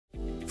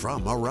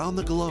from around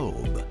the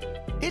globe.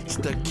 It's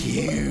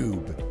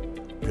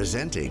theCUBE,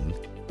 presenting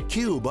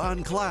CUBE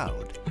on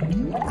Cloud,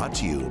 brought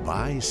to you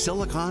by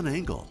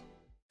SiliconANGLE.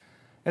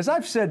 As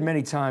I've said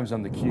many times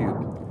on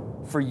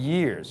theCUBE, for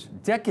years,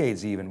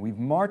 decades even, we've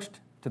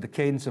marched to the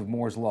cadence of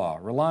Moore's Law,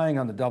 relying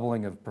on the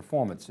doubling of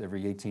performance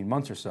every 18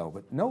 months or so,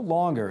 but no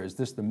longer is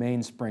this the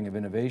mainspring of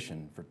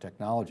innovation for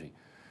technology.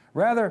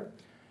 Rather,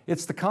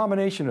 it's the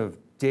combination of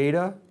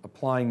data,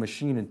 applying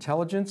machine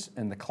intelligence,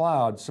 and the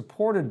cloud,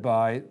 supported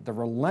by the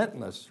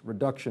relentless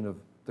reduction of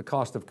the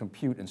cost of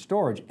compute and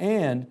storage,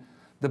 and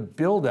the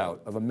build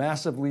out of a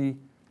massively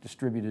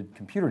distributed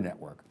computer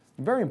network.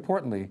 And very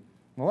importantly, in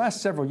the last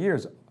several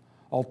years,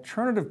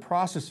 alternative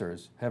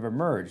processors have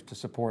emerged to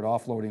support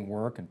offloading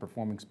work and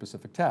performing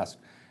specific tasks.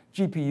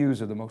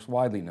 GPUs are the most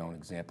widely known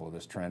example of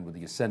this trend, with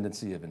the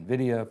ascendancy of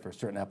NVIDIA for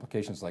certain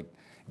applications like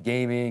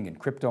gaming and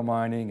crypto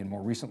mining, and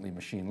more recently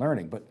machine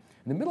learning. But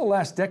in the middle of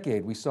last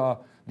decade, we saw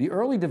the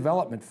early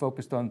development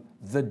focused on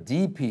the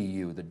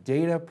DPU, the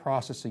data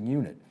processing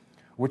unit,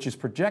 which is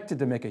projected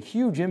to make a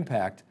huge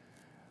impact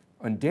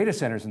on data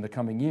centers in the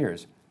coming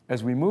years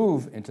as we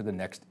move into the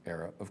next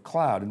era of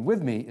cloud. And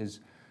with me is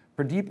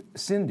Pradeep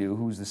Sindhu,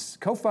 who's the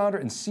co-founder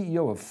and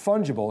CEO of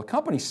Fungible, a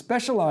company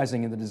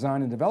specializing in the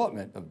design and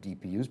development of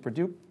DPUs.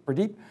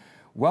 Pradeep,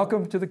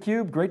 welcome to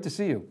theCUBE, great to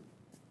see you.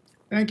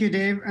 Thank you,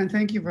 Dave, and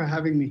thank you for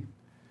having me.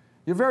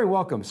 You're very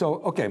welcome. So,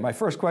 okay, my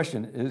first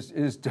question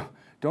is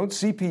don't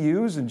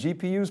CPUs and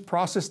GPUs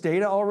process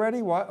data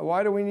already?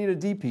 Why do we need a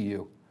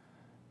DPU?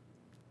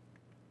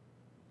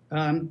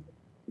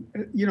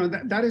 You know,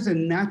 that is a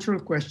natural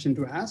question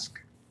to ask.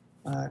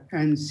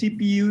 And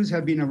CPUs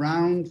have been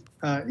around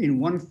in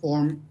one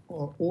form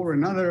or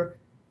another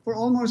for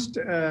almost,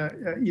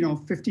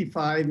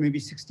 55, maybe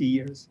 60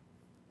 years.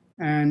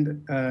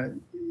 And,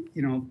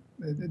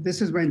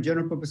 this is when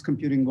general purpose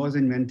computing was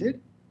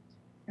invented.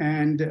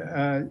 And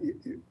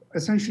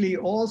essentially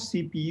all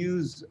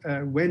CPUs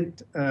went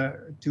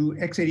to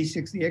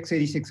x86, the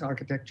x86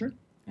 architecture,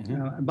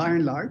 by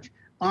and large.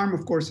 ARM,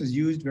 of course, is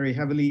used very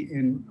heavily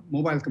in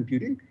mobile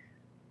computing,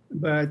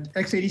 but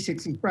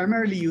x86 is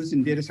primarily used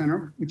in data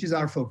center, which is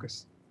our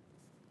focus.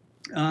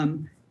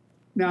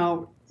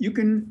 Now, you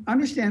can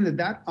understand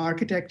that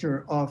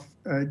architecture of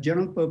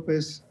general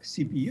purpose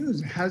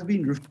CPUs has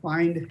been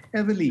refined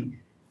heavily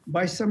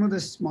by some of the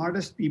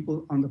smartest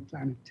people on the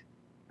planet.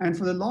 And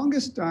for the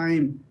longest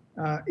time,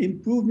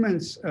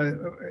 improvements,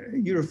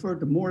 you referred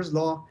to Moore's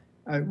Law,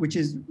 which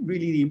is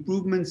really the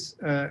improvements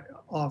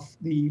of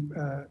the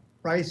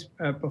price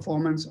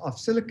performance of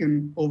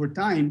silicon over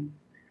time.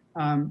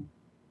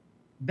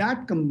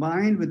 That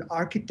combined with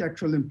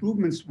architectural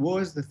improvements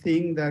was the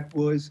thing that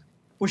was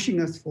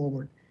pushing us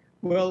forward.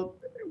 Well,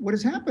 what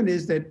has happened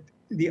is that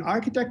the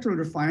architectural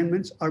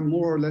refinements are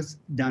more or less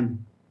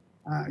done.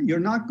 You're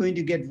not going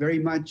to get very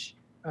much,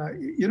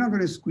 you're not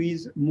going to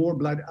squeeze more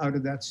blood out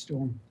of that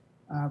stone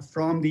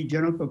from the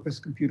general purpose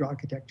compute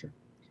architecture.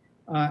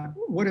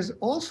 What has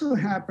also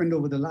happened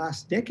over the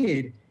last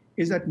decade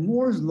is that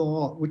Moore's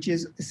Law, which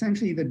is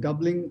essentially the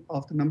doubling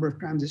of the number of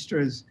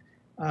transistors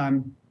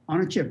on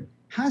a chip,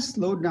 has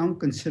slowed down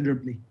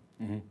considerably.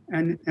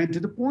 And to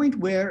the point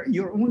where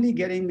you're only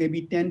getting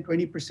maybe 10,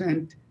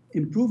 20%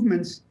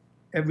 improvements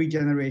every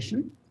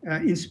generation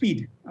in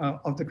speed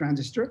of the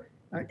transistor,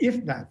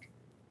 if that.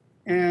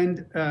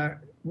 And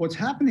what's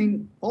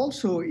happening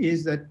also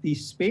is that the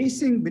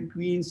spacing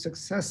between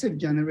successive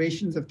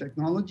generations of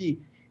technology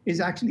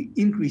is actually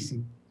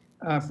increasing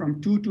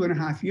from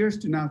 2.5 years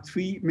to now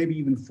 3, maybe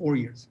even 4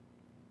 years.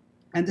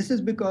 And this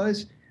is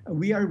because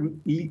we are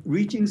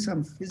reaching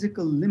some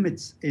physical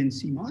limits in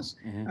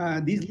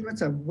CMOS. These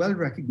limits are well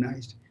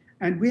recognized.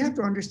 And we have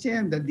to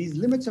understand that these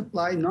limits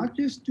apply not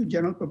just to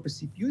general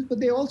purpose CPUs, but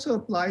they also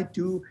apply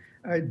to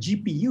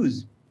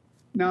GPUs.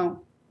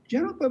 Now,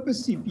 general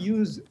purpose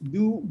CPUs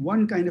do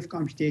one kind of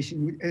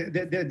computation.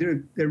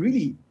 They're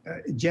really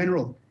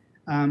general.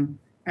 And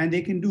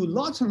they can do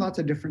lots and lots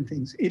of different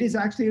things. It is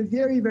actually a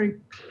very, very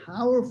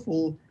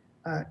powerful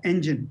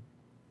engine.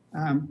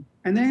 And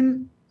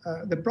then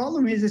the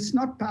problem is it's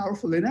not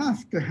powerful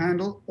enough to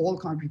handle all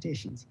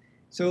computations.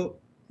 So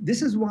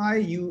this is why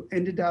you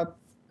ended up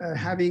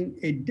having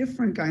a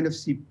different kind of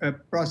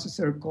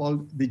processor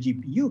called the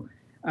GPU,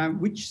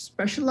 which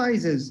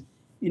specializes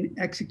in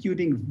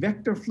executing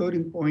vector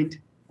floating point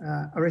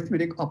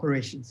arithmetic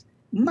operations.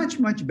 Much,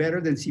 much better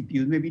than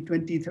CPUs, maybe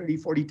 20, 30,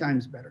 40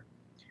 times better.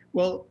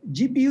 Well,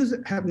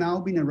 GPUs have now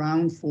been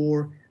around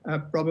for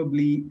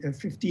probably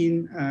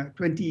 15,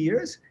 20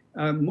 years,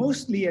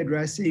 mostly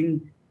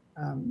addressing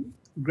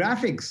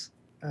graphics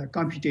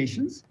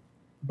computations.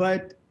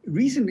 But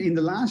recently, in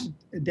the last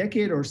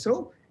decade or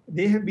so,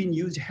 they have been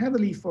used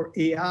heavily for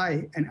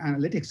AI and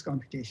analytics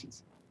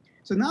computations.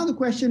 So now the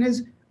question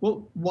is,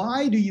 well,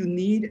 why do you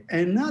need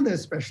another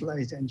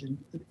specialized engine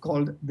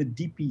called the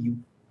DPU?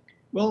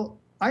 Well,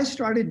 I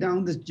started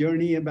down this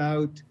journey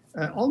about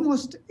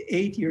almost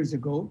 8 years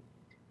ago,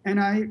 and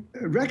I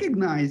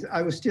recognized,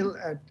 I was still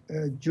at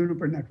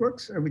Juniper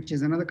Networks, which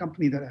is another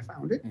company that I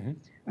founded.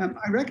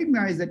 I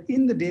recognized that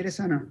in the data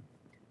center,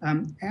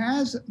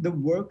 As the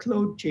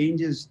workload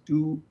changes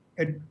to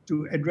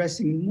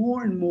addressing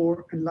more and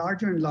more and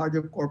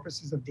larger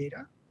corpuses of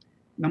data,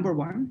 number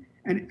one,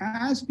 and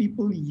as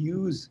people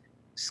use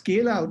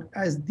scale out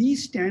as the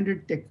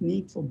standard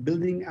technique for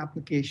building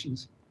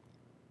applications,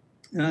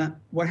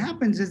 what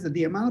happens is that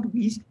the amount of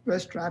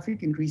east-west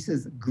traffic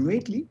increases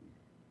greatly.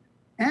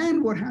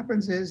 And what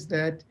happens is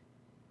that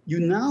you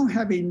now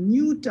have a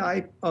new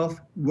type of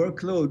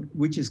workload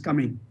which is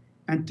coming.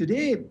 And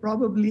today,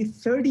 probably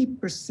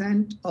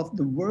 30% of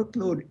the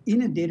workload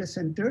in a data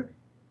center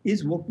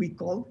is what we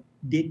call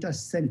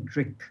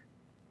data-centric.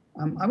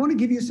 I want to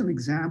give you some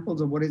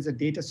examples of what is a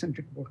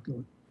data-centric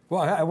workload.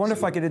 Well, I wonder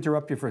if I could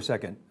interrupt you for a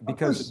second,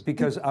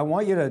 because I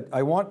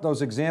want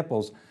those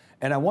examples,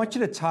 and I want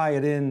you to tie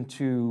it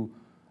into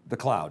the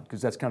cloud,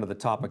 because that's kind of the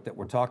topic that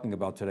we're talking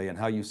about today and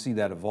how you see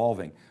that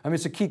evolving. I mean,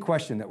 it's a key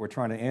question that we're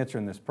trying to answer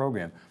in this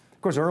program.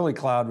 Of course, early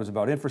cloud was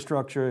about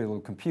infrastructure, a little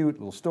compute, a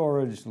little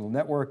storage, a little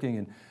networking,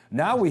 and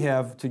now we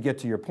have, to get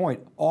to your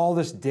point, all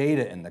this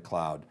data in the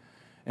cloud.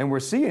 And we're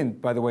seeing,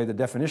 by the way, the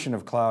definition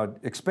of cloud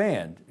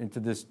expand into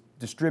this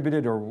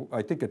distributed, or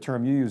I think a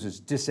term you use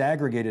is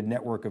disaggregated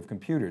network of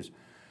computers.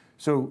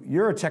 So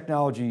you're a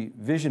technology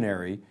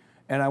visionary,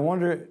 and I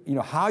wonder,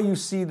 how you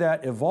see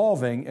that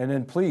evolving, and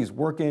then please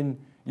work in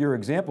your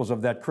examples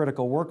of that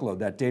critical workload,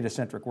 that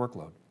data-centric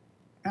workload.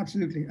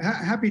 Absolutely,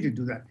 happy to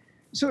do that.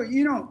 So,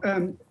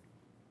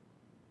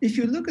 if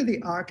you look at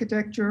the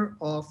architecture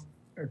of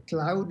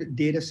cloud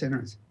data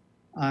centers,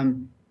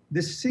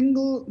 the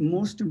single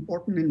most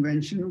important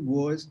invention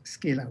was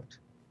scale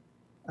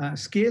out.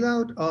 Scale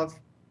out of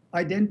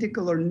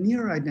identical or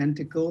near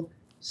identical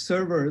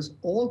servers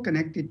all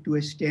connected to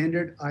a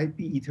standard IP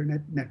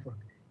Ethernet network.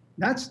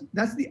 That's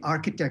the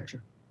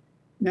architecture.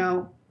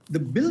 Now, the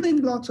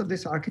building blocks of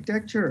this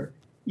architecture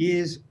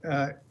is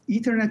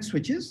Ethernet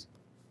switches,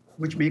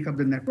 which make up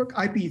the network,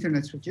 IP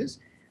Ethernet switches,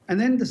 and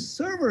then the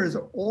servers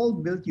are all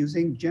built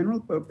using general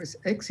purpose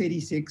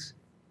x86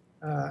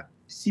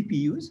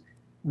 CPUs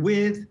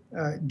with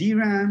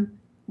DRAM,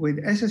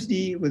 with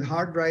SSD, with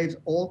hard drives,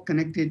 all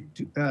connected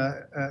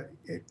to,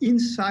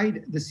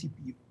 inside the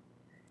CPU.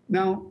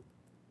 Now,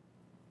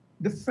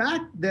 the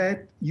fact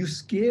that you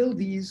scale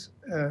these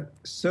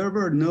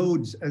server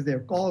nodes, as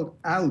they're called,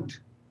 out,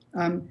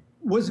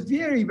 was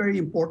very, very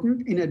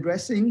important in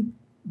addressing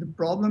the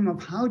problem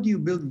of how do you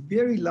build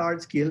very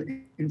large-scale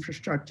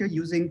infrastructure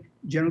using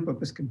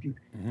general-purpose compute.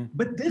 Mm-hmm.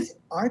 But this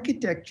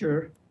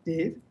architecture,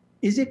 Dave,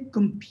 is a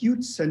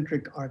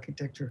compute-centric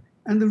architecture.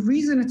 And the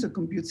reason it's a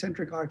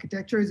compute-centric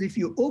architecture is if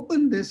you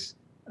open this,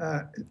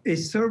 a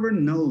server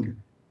node,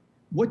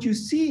 what you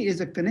see is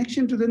a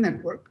connection to the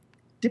network,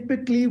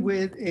 typically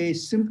with a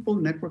simple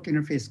network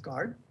interface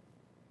card.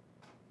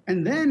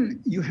 And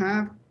then you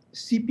have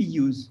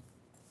CPUs,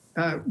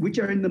 which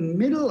are in the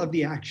middle of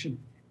the action.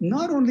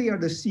 Not only are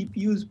the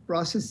CPUs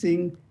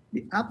processing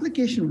the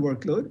application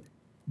workload,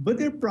 but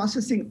they're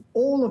processing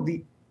all of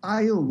the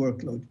I/O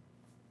workload,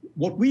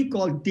 what we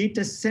call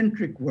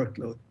data-centric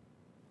workload.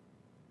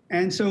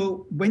 And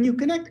so when you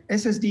connect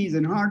SSDs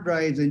and hard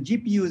drives and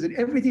GPUs and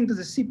everything to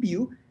the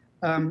CPU,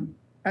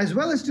 as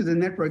well as to the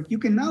network, you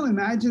can now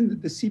imagine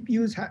that the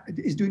CPU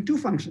is doing two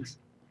functions.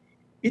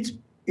 It's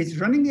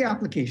running the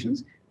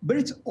applications, but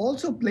it's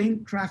also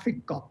playing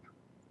traffic cop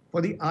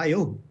for the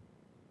I/O.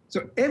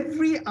 So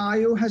every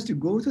I/O has to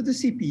go to the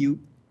CPU,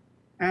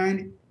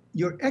 and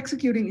you're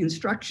executing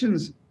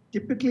instructions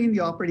typically in the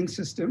operating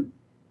system,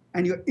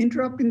 and you're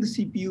interrupting the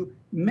CPU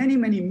many,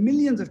 many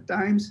millions of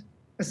times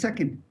a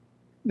second.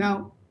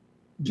 Now,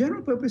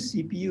 general purpose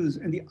CPUs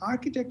and the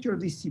architecture of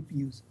these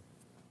CPUs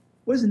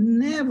was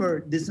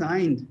never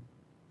designed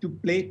to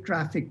play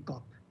traffic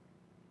cop,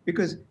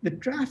 because the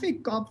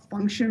traffic cop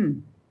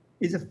function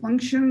is a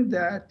function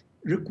that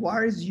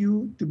requires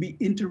you to be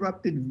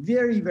interrupted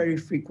very, very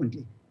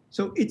frequently.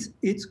 So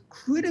it's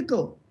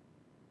critical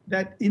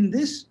that in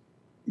this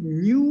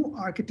new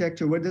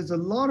architecture where there's a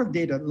lot of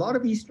data, a lot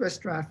of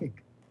east-west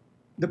traffic,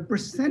 the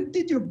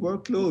percentage of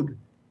workload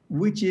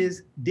which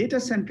is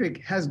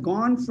data-centric has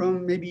gone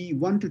from maybe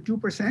 1 to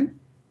 2%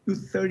 to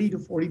 30 to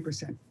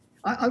 40%.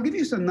 I'll give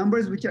you some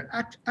numbers which are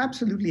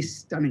absolutely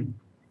stunning.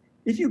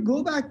 If you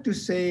go back to,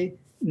 say,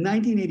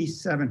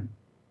 1987,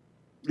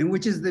 and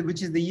which is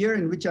the year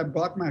in which I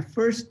bought my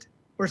first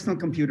personal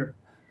computer,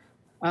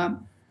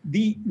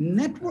 the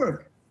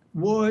network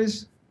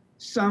was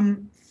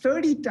some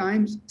 30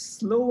 times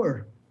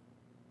slower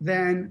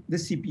than the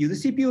CPU. The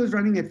CPU was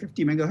running at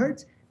 50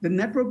 megahertz. The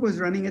network was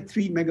running at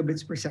 3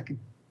 megabits per second.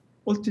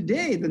 Well,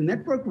 today, the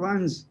network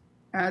runs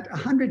at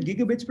 100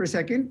 gigabits per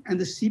second, and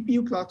the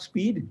CPU clock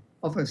speed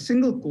of a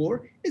single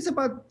core is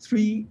about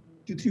 3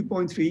 to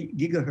 3.3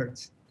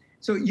 gigahertz.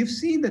 So you've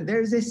seen that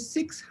there is a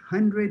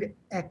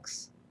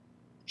 600x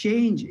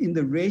change in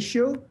the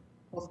ratio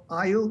of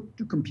I/O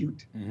to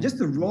compute, just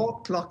the raw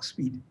clock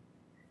speed.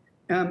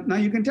 Now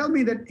you can tell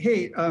me that,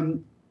 hey,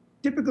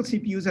 typical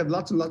CPUs have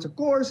lots and lots of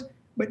cores,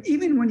 but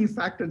even when you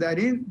factor that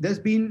in, there's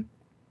been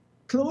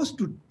close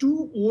to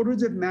 2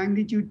 orders of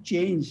magnitude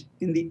change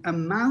in the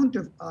amount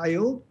of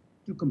I/O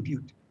to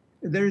compute.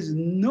 there is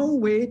no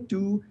way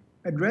to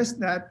address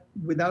that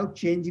without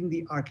changing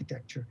the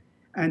architecture.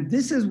 And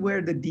this is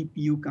where the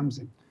DPU comes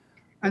in.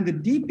 And the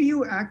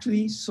DPU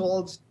actually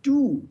solves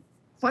two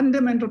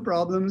fundamental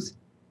problems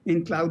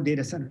in cloud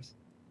data centers.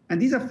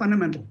 And these are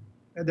fundamental.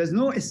 There's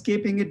no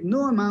escaping it.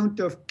 No amount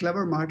of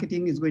clever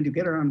marketing is going to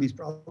get around these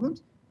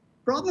problems.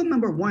 Problem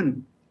number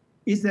one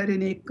is that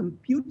in a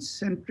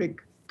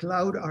compute-centric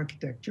cloud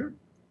architecture,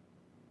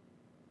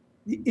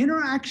 the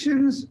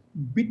interactions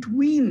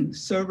between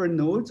server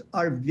nodes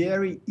are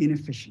very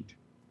inefficient.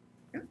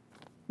 Okay?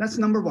 That's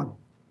number one,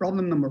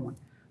 problem number one.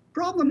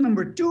 Problem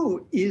number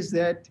two is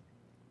that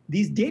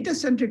these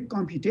data-centric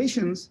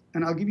computations,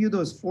 and I'll give you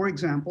those 4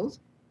 examples,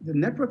 the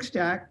network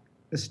stack,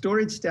 the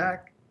storage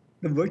stack,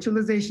 the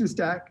virtualization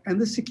stack, and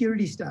the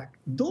security stack.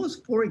 Those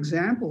 4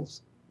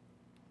 examples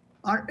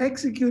are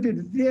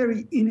executed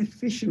very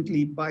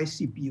inefficiently by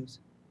CPUs.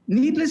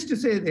 Needless to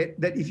say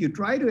that if you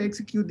try to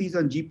execute these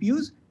on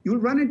GPUs, you'll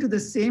run into the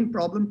same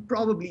problem,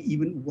 probably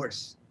even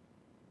worse.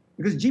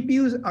 Because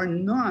GPUs are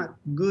not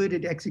good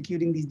at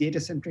executing these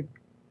data-centric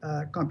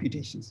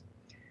computations.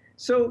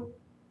 So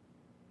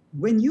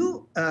when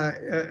you,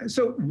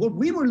 so what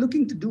we were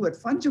looking to do at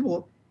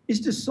Fungible is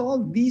to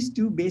solve these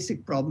 2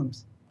 basic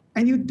problems.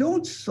 And you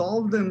don't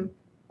solve them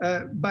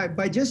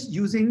by just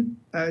using,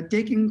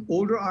 taking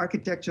older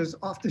architectures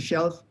off the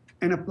shelf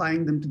and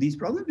applying them to these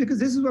problems, because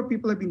this is what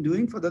people have been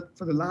doing for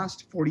the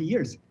last 40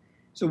 years.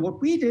 So what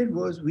we did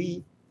was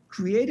we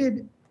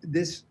created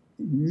this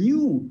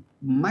new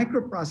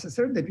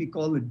microprocessor that we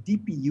call a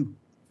DPU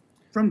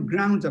from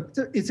ground up.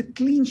 So it's a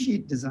clean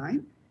sheet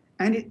design,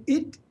 and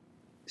it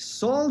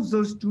solves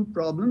those 2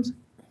 problems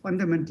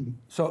fundamentally.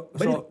 So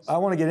I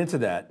want to get into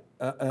that.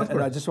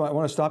 And I just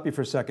want to stop you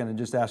for a second and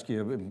just ask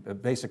you a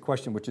basic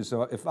question, which is,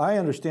 so if I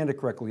understand it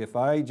correctly, if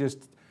I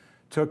just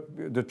took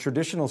the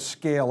traditional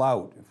scale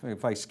out,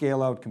 if I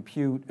scale out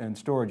compute and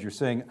storage, you're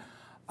saying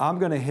I'm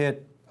going to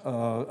hit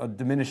a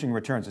diminishing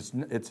returns.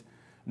 It's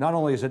not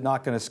only is it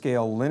not going to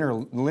scale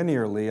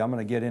linearly, I'm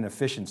going to get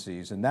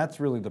inefficiencies, and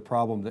that's really the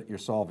problem that you're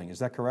solving. Is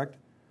that correct?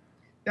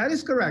 That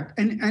is correct.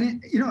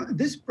 And you know,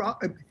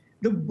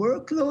 the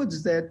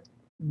workloads that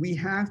we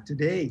have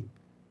today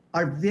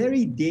are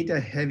very data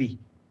heavy.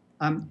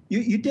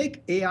 You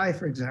take AI,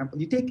 for example,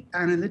 you take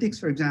analytics,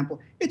 for example.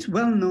 It's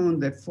well known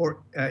that for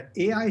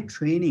AI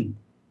training,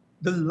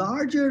 the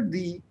larger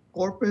the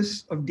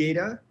corpus of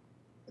data,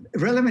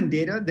 relevant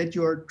data that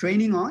you're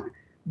training on,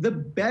 the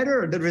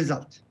better the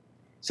result.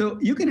 So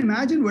you can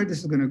imagine where this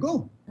is going to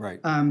go.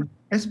 Right.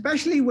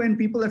 Especially when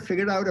people have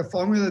figured out a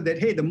formula that,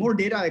 hey, the more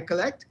data I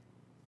collect,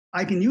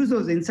 I can use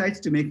those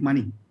insights to make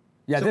money.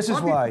 Yeah, so this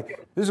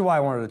is why I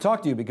wanted to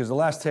talk to you, because the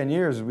last 10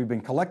 years we've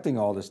been collecting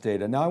all this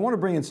data. Now I want to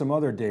bring in some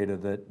other data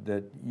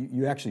that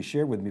you actually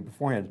shared with me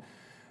beforehand,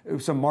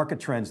 some market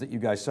trends that you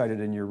guys cited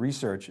in your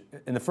research.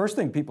 And the first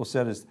thing people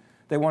said is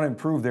they want to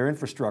improve their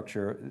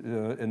infrastructure,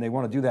 and they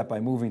want to do that by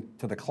moving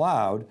to the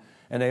cloud.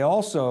 And they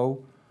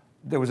also,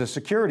 there was a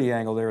security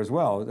angle there as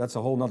well. That's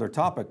a whole nother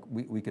topic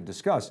we could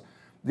discuss.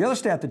 The other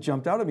stat that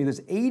jumped out at me is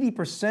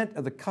 80%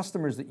 of the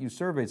customers that you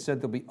surveyed said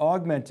they'll be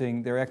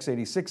augmenting their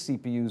x86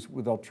 CPUs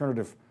with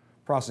alternative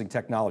processing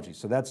technology.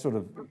 So that's sort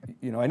of,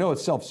 you know, I know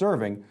it's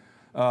self-serving,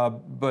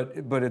 but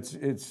it's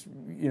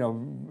you know,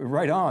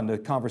 right on the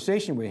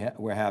conversation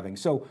we're having.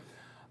 So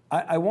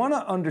I want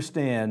to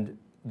understand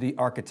the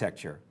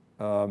architecture.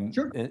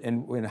 Sure.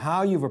 And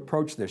how you've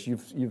approached this.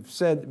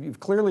 You've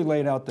clearly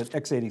laid out that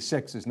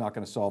x86 is not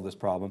going to solve this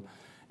problem.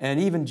 And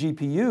even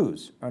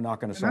GPUs are not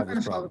going to solve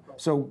this problem.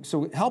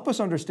 So help us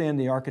understand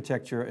the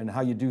architecture and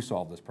how you do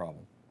solve this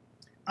problem.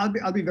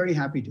 I'll be very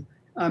happy to.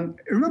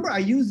 Remember, I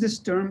use this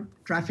term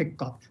traffic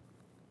cop.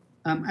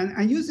 And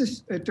I use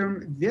this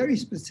term very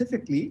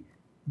specifically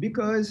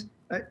because,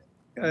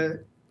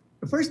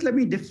 first let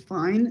me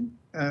define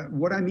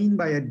what I mean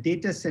by a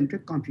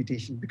data-centric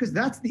computation, because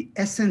that's the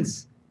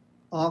essence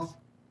of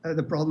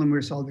the problem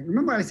we're solving.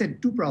 Remember, I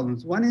said 2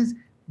 problems. One is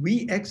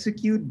we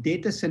execute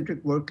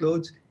data-centric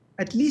workloads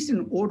at least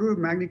an order of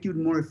magnitude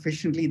more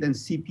efficiently than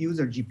CPUs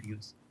or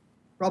GPUs,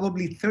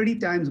 probably 30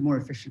 times more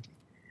efficiently.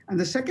 And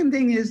the second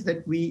thing is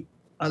that we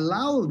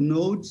allow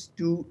nodes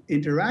to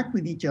interact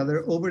with each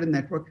other over the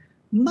network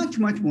much,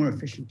 much more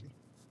efficiently.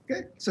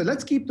 Okay, so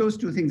let's keep those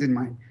 2 things in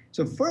mind.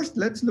 So first,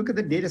 let's look at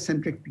the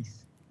data-centric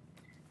piece.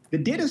 The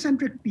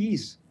data-centric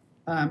piece,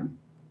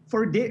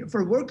 for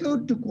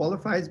workload to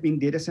qualify as being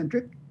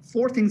data-centric,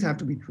 4 things have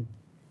to be true.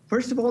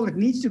 First of all, it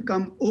needs to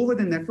come over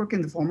the network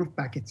in the form of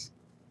packets.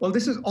 Well,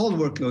 this is all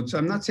workloads, so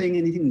I'm not saying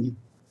anything new.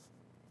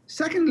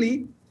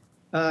 Secondly,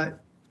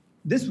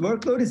 this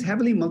workload is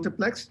heavily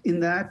multiplexed in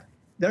that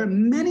there are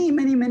many,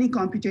 many, many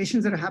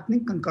computations that are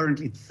happening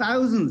concurrently,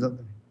 thousands of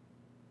them.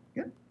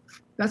 Yeah?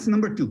 That's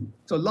number 2.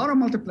 So a lot of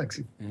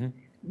multiplexing. Mm-hmm.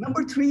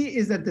 Number 3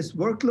 is that this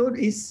workload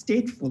is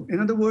stateful.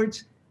 In other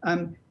words,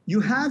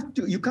 you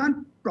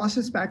can't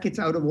process packets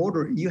out of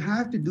order. You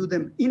have to do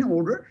them in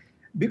order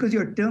because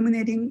you're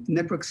terminating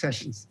network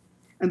sessions.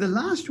 And the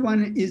last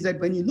one is that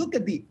when you look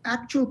at the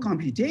actual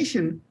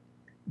computation,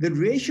 the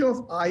ratio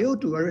of I/O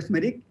to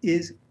arithmetic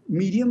is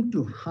medium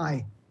to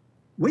high.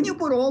 When you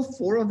put all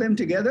 4 of them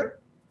together,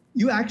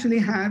 you actually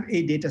have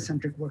a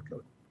data-centric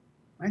workload,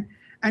 right?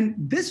 And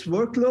this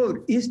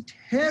workload is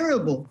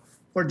terrible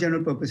for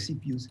general purpose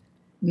CPUs.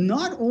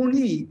 Not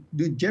only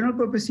do general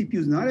purpose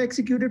CPUs not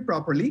execute it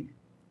properly,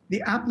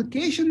 the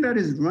application that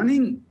is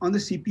running on the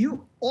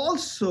CPU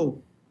also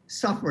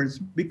suffers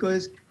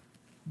because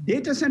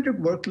data-centric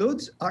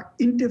workloads are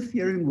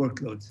interfering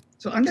workloads.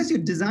 So unless you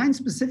design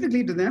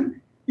specifically to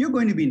them, you're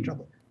going to be in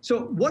trouble.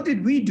 So what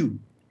did we do?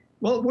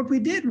 Well, what we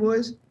did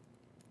was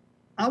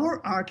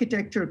our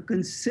architecture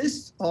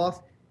consists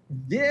of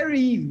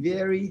very,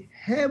 very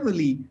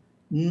heavily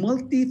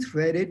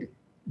multi-threaded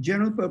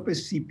general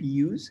purpose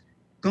CPUs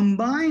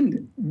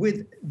combined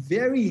with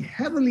very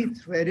heavily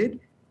threaded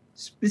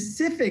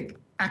specific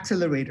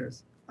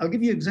accelerators. I'll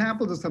give you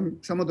examples of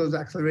some of those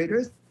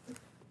accelerators.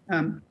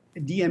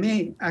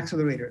 DMA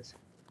accelerators,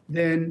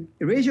 then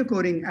erasure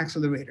coding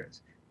accelerators,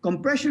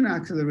 compression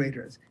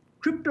accelerators,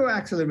 crypto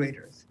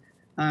accelerators,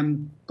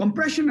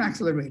 compression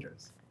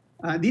accelerators.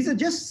 These are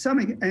just some,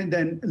 and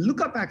then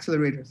lookup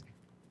accelerators.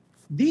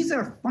 These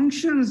are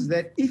functions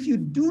that if you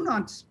do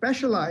not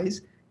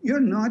specialize,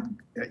 you're not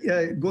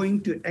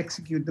going to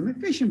execute them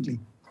efficiently.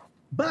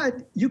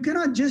 But you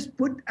cannot just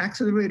put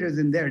accelerators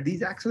in there.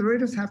 These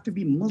accelerators have to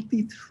be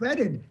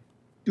multi-threaded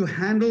to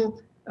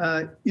handle,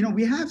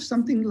 we have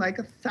something like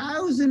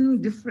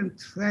 1,000 different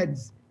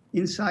threads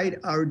inside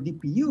our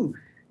DPU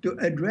to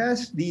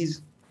address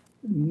these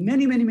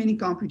many, many, many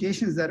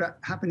computations that are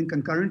happening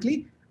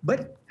concurrently,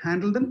 but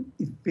handle them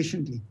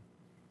efficiently.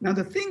 Now,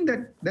 the thing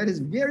that is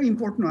very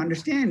important to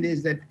understand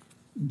is that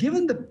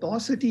given the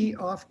paucity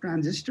of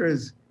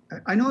transistors,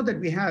 I know that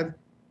we have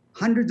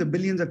hundreds of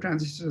billions of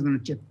transistors on a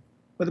chip,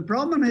 but the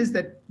problem is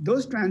that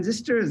those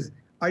transistors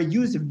are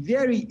used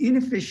very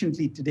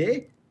inefficiently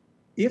today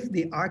if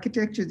the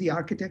architecture is the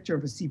architecture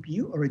of a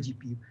CPU or a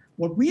GPU.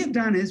 What we have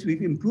done is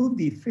we've improved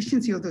the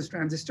efficiency of those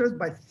transistors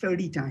by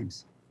 30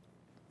 times.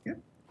 Yeah?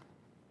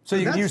 So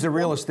you can use the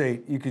real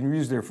estate, you can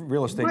use their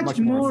real estate much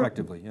more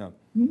effectively. Yeah.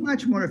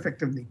 Much more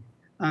effectively.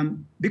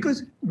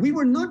 Because we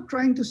were not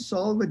trying to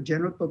solve a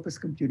general purpose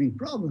computing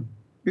problem.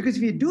 Because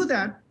if you do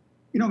that,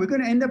 we're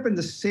going to end up in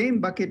the same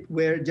bucket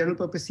where general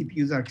purpose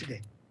CPUs are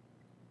today.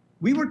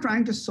 We were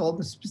trying to solve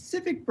the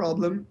specific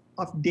problem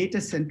of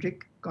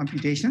data-centric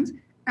computations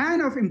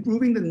and of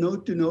improving the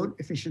node-to-node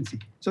efficiency.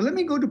 So let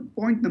me go to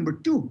point number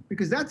 2,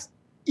 because that's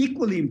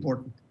equally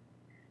important.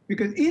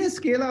 Because in a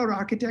scale-out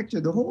architecture,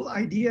 the whole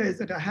idea is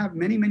that I have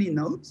many, many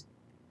nodes,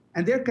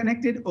 and they're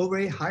connected over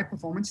a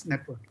high-performance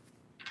network.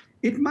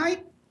 It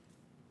might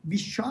be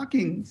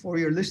shocking for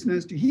your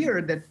listeners to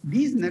hear that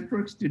these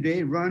networks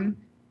today run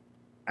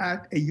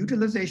at a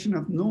utilization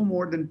of no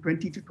more than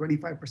 20 to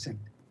 25%.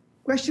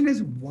 Question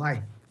is,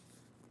 why?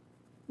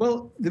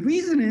 Well, the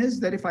reason is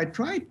that if I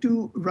try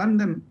to run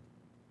them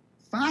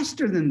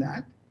faster than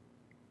that,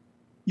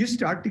 you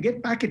start to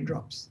get packet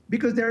drops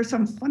because there are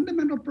some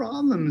fundamental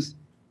problems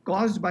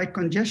caused by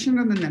congestion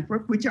on the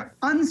network which are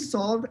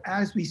unsolved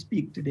as we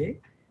speak today.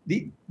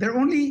 There are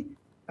only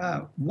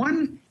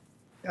one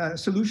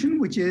solution,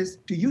 which is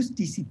to use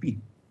TCP.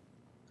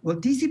 Well,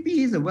 TCP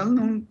is a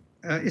well-known,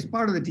 is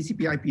part of the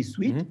TCP IP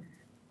suite. Mm-hmm.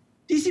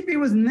 TCP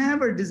was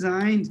never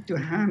designed to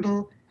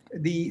handle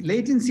the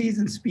latencies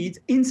and speeds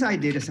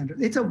inside data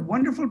centers. It's a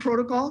wonderful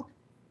protocol,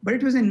 but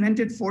it was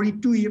invented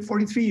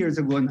 43 years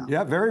ago now.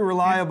 Yeah, very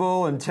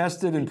reliable and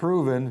tested and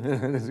proven.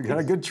 It's got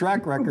a good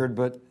track record,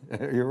 but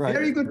you're right.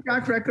 Very good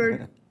track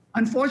record.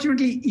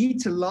 Unfortunately,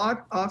 eats a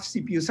lot of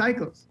CPU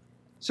cycles.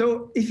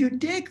 So if you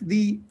take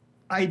the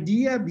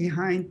idea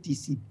behind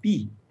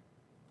TCP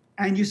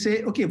and you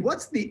say, okay,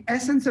 what's the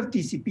essence of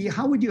TCP?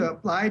 How would you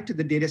apply it to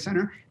the data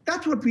center?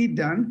 That's what we've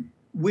done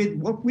with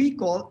what we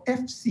call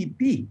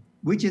FCP,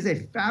 which is a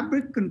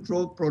fabric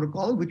control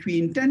protocol, which we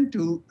intend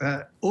to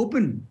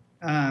open.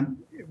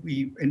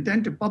 We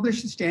intend to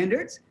publish the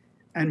standards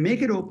and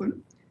make it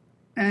open.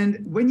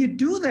 And when you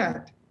do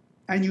that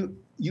and you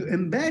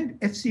embed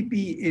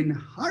FCP in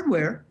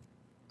hardware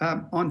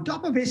on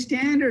top of a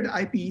standard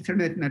IP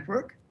Ethernet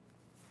network,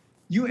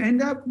 you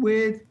end up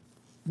with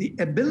the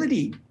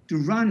ability to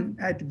run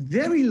at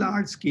very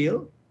large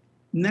scale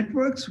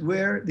networks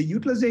where the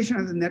utilization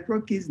of the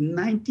network is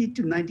 90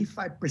 to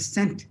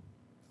 95%,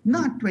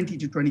 not 20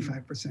 to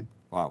 25%.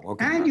 Wow,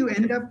 okay. And you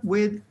end up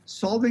with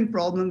solving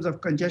problems of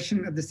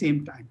congestion at the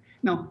same time.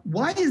 Now,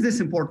 why is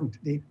this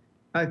important, Dave?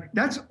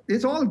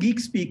 It's all geek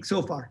speak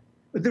so far.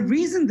 But the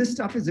reason this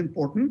stuff is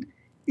important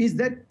is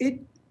that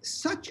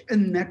such a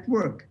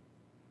network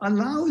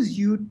allows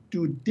you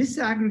to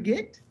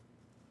disaggregate,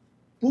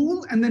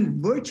 pool, and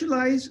then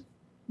virtualize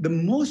the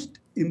most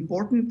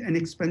important and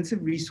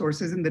expensive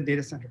resources in the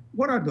data center.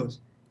 What are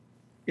those?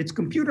 It's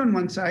compute on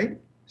one side,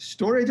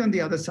 storage on the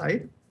other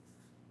side,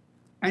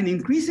 and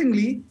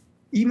increasingly,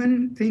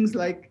 even things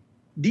like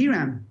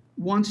DRAM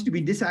wants to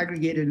be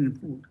disaggregated and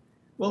pooled.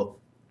 Well,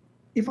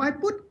 if I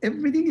put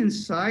everything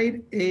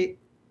inside a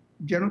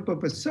general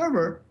purpose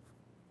server,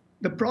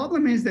 the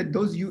problem is that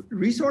those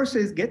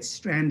resources get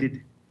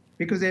stranded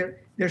because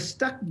they're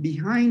stuck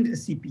behind a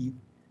CPU.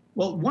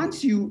 Well,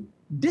 once you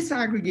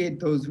disaggregate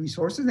those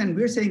resources, and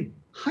we're saying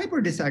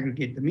hyper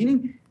disaggregate them,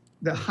 meaning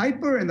the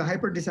hyper and the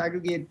hyper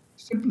disaggregate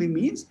simply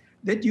means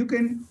that you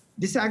can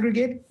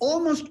disaggregate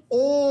almost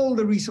all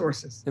the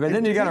resources. But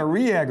then you got to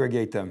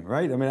re-aggregate them,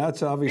 right? I mean,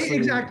 that's obviously...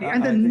 Exactly,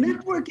 and the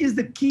network is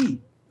the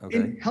key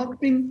in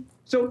helping.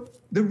 So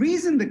the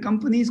reason the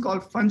company is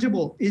called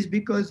Fungible is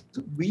because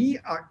we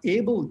are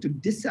able to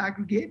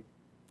disaggregate,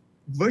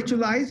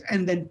 virtualize,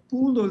 and then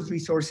pool those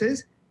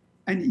resources.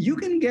 And you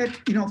can get,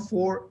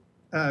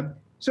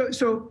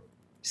 so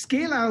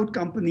scale out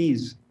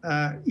companies,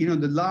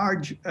 the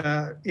large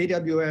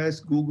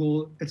AWS,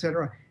 Google, et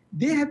cetera,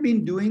 they have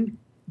been doing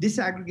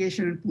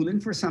disaggregation and pooling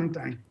for some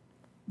time.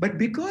 But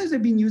because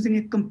they've been using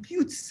a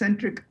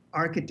compute-centric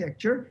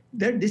architecture,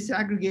 their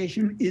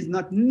disaggregation is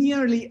not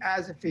nearly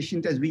as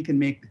efficient as we can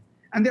make it.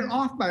 And they're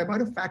off by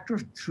about a factor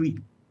of 3.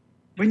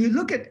 When you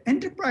look at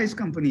enterprise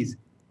companies,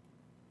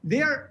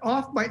 they are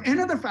off by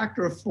another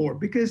factor of 4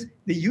 because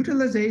the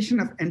utilization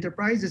of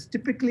enterprise is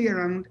typically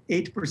around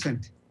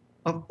 8%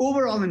 of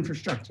overall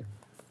infrastructure.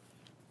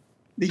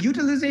 The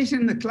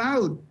utilization in the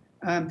cloud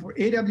for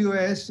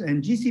AWS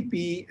and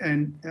GCP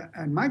and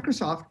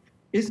Microsoft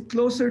is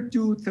closer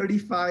to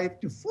 35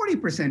 to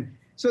 40%.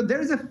 So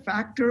there's a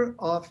factor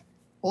of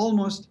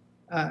almost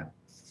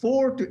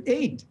 4 to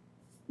 8,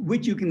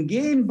 which you can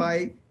gain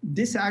by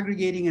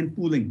disaggregating and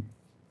pooling.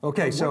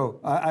 Okay, so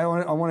I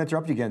want to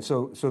interrupt you again.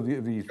 So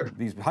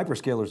these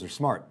hyperscalers are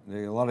smart.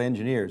 They're a lot of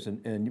engineers,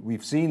 and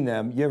we've seen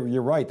them.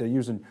 You're right. They're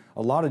using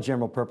a lot of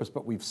general purpose,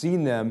 but we've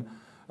seen them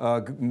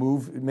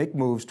make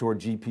moves toward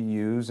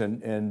GPUs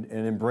and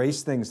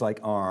embrace things like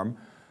ARM.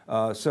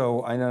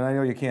 So I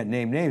know you can't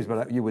name names,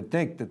 but you would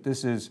think that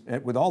this is,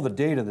 with all the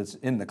data that's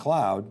in the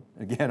cloud,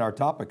 again, our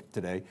topic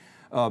today,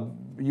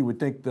 you would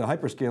think the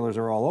hyperscalers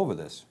are all over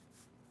this.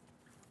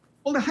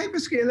 Well, the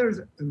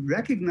hyperscalers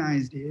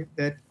recognize, Dave,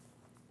 that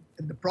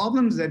the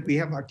problems that we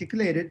have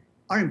articulated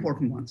are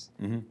important ones.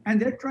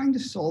 And they're trying to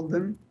solve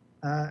them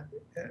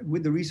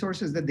with the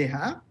resources that they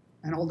have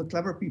and all the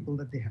clever people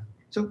that they have.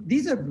 So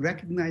these are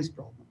recognized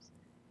problems.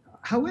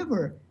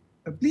 However,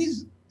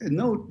 please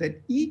note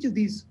that each of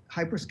these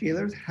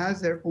hyperscalers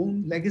has their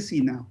own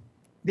legacy now.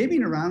 They've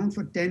been around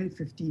for 10,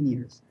 15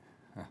 years.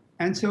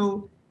 And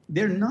so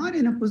they're not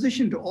in a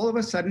position to all of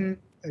a sudden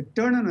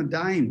turn on a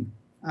dime.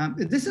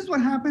 This is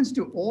what happens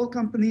to all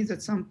companies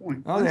at some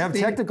point. Oh, they have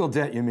technical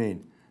debt, you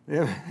mean?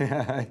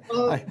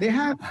 Well, they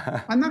have,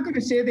 I'm not going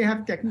to say they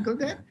have technical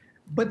debt,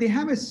 but they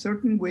have a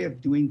certain way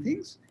of doing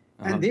things,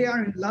 and they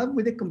are in love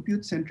with a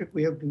compute-centric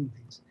way of doing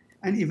things.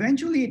 And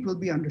eventually it will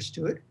be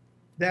understood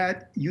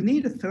that you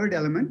need a third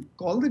element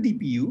called the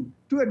DPU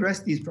to address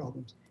these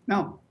problems.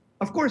 Now,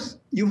 of course,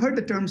 you've heard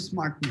the term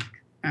SmartNIC,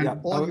 and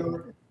all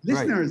your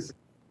listeners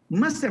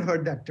must have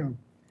heard that term.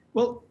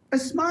 Well, a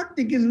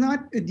SmartNIC is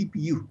not a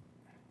DPU.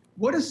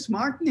 What a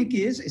SmartNIC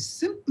is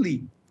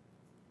simply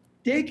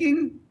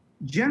taking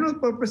general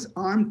purpose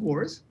ARM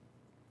cores,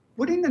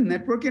 putting a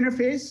network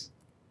interface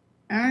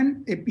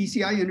and a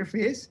PCI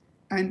interface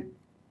and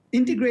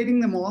integrating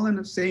them all in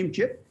the same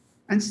chip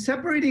and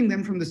separating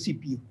them from the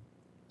CPU.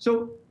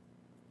 So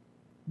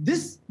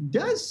this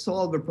does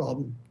solve a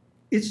problem.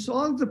 It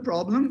solves the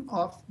problem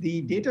of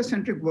the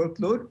data-centric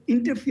workload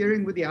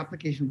interfering with the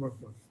application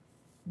workload.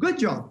 Good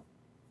job.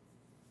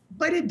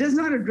 But it does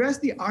not address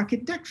the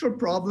architectural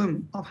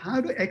problem of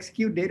how to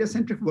execute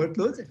data-centric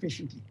workloads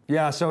efficiently.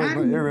 Yeah, so it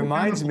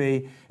reminds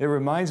me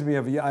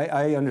of,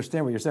 I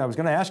understand what you're saying. I was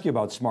going to ask you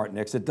about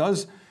SmartNICs. It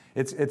does,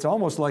 it's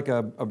almost like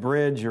a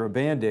bridge or a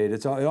Band-Aid.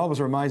 It almost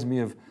reminds me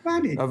of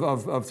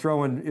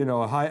throwing,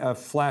 a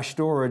flash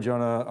storage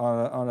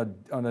on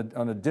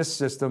a disk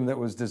system that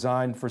was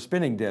designed for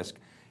spinning disk.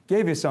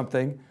 Gave you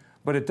something,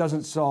 but it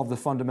doesn't solve the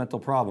fundamental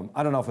problem.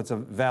 I don't know if it's a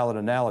valid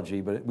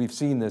analogy, but we've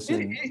seen this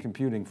in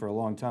computing for a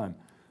long time.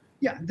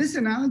 Yeah, this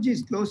analogy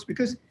is close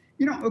because,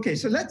 okay,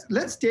 so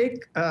let's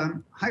take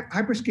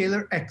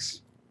hyperscaler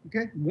X,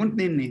 okay? Won't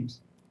name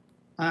names.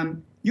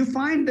 You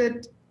find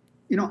that,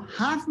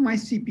 half my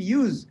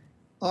CPUs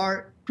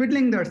are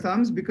twiddling their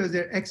thumbs because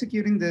they're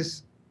executing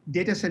this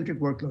data-centric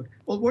workload.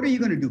 Well, what are you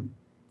going to do?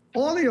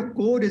 All of your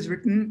code is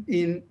written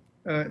in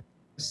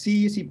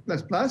C, C++,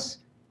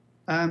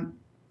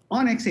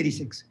 on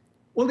x86.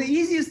 Well, the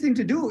easiest thing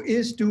to do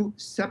is to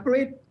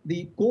separate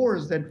the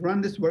cores that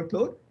run this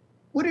workload,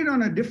 put it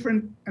on a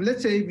different, and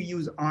let's say we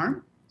use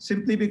ARM,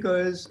 simply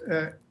because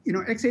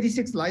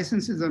x86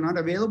 licenses are not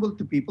available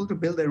to people to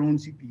build their own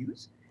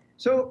CPUs.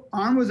 So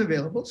ARM was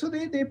available, so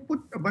they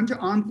put a bunch of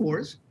ARM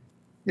cores,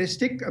 they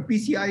stick a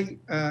PCI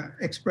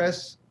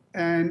Express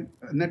and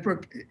a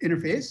network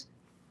interface,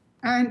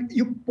 and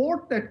you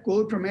port that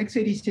code from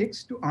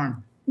x86 to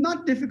ARM.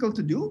 Not difficult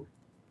to do,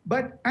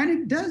 and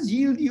it does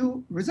yield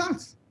you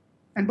results.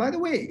 And by the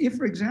way, if,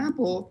 for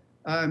example,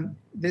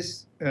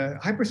 this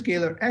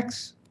hyperscaler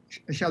X,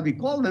 shall we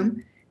call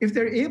them, if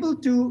they're able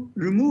to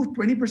remove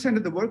 20%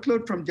 of the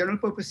workload from general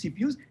purpose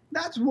CPUs,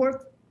 that's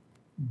worth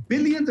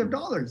billions of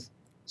dollars.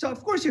 So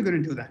of course you're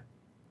going to do that.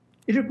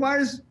 It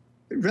requires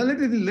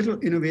relatively little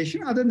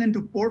innovation other than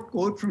to port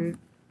code from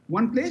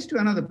one place to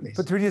another place.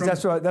 But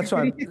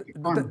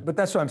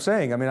that's what I'm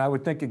saying. I mean, I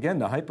would think again,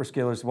 the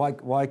hyperscalers,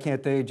 why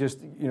can't they just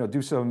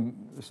do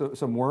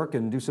some work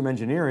and do some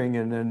engineering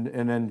and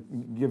then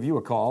give you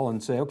a call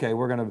and say, okay,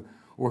 we're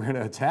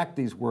gonna attack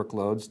these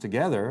workloads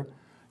together.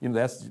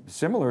 That's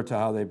similar to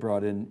how they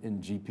brought in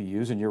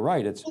GPUs, and you're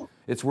right,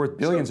 it's worth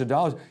billions of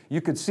dollars.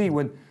 You could see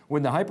when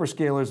the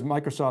hyperscalers,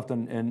 Microsoft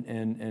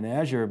and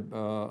Azure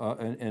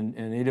and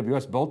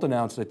AWS both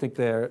announced, I think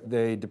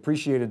they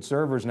depreciated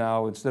servers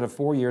now, instead of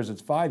 4 years,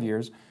 it's 5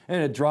 years,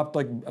 and it dropped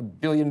like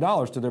 $1 billion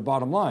to their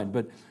bottom line.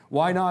 But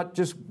why not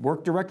just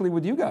work directly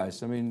with you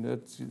guys? I mean, I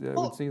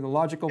would see the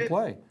logical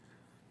play.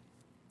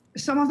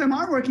 Some of them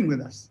are working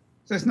with us.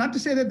 So it's not to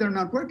say that they're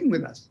not working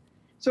with us.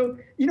 So,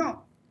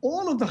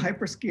 all of the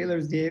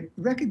hyperscalers, they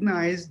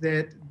recognize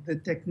that the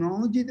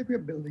technology that we're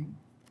building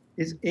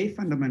is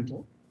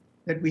fundamental,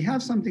 that we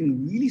have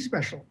something really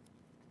special.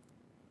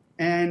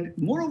 And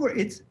moreover,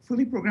 it's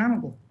fully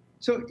programmable.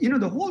 So,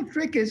 the whole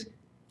trick is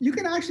you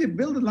can actually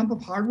build a lump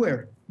of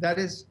hardware that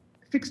is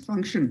fixed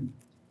function.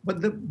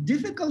 But the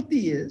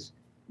difficulty is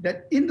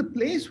that in the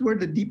place where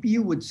the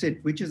DPU would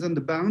sit, which is on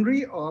the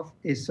boundary of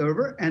a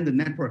server and the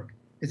network,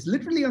 it's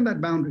literally on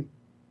that boundary.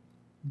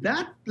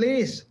 That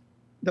place,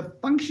 the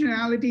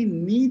functionality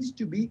needs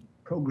to be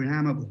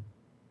programmable.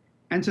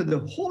 And so the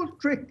whole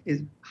trick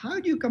is, how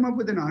do you come up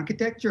with an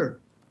architecture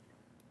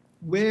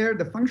where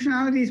the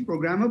functionality is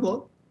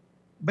programmable,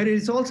 but it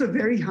is also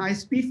very high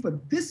speed for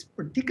this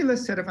particular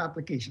set of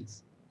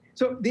applications?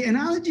 So the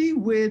analogy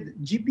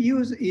with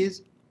GPUs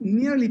is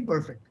nearly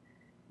perfect,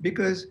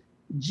 because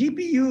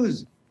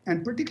GPUs,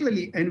 and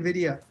particularly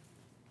NVIDIA,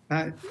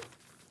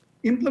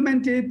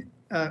 implemented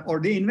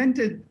or they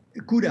invented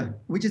CUDA,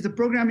 which is the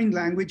programming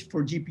language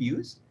for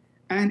GPUs,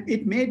 and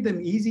it made them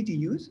easy to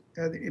use.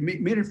 It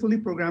made it fully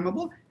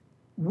programmable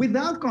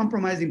without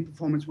compromising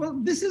performance. Well,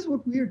 this is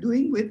what we are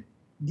doing with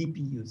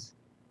DPUs.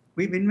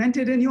 We've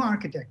invented a new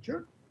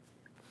architecture.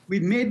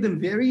 We've made them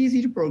very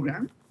easy to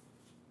program.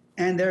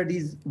 And there are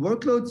these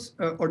workloads,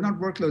 or not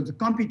workloads, the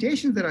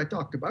computations that I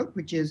talked about,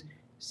 which is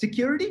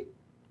security,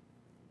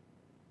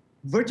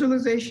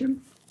 virtualization,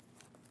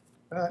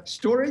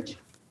 storage,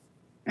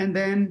 and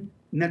then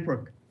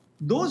network.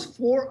 Those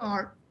four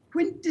are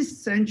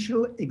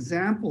quintessential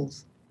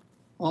examples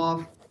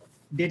of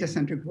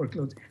data-centric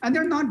workloads, and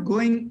they're not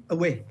going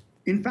away.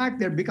 In fact,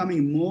 they're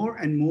becoming more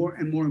and more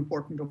and more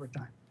important over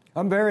time.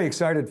 I'm very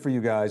excited for you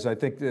guys, I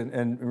think,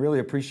 and really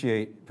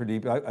appreciate,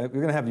 Pradeep. We're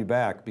going to have you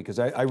back, because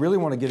I really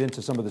want to get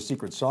into some of the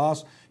secret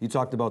sauce. You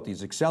talked about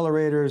these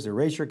accelerators,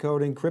 erasure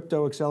coding,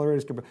 crypto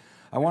accelerators.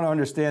 I want to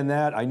understand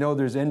that. I know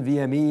there's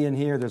NVMe in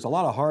here. There's a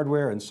lot of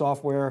hardware and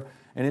software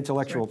and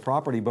intellectual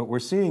property, but we're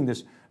seeing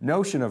this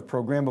notion of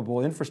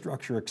programmable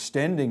infrastructure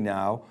extending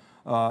now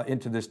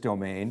into this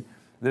domain.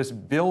 This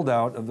build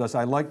out of this,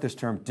 I like this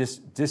term,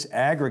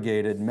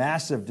 disaggregated,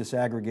 massive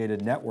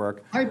disaggregated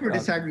network. Hyper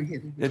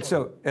disaggregated. It's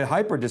so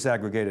hyper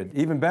disaggregated,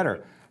 even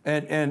better.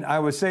 And I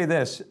would say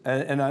this,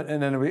 and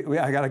then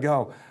I got to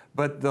go.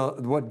 But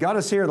what got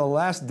us here the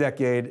last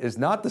decade is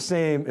not the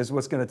same as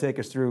what's going to take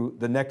us through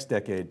the next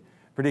decade.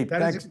 Pradeep,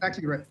 that is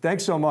exactly right.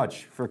 Thanks so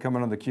much for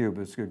coming on theCUBE.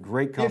 It's a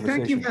great conversation.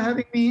 Thank you for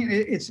having me.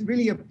 It's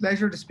really a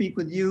pleasure to speak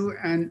with you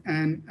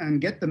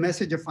and get the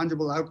message of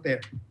Fungible out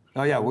there.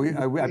 Oh yeah,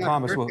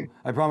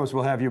 I promise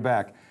we'll have you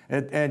back.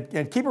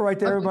 And keep it right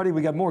there, everybody.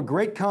 We got more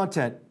great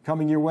content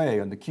coming your way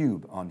on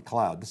theCUBE on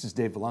cloud. This is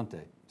Dave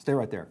Vellante. Stay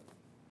right there.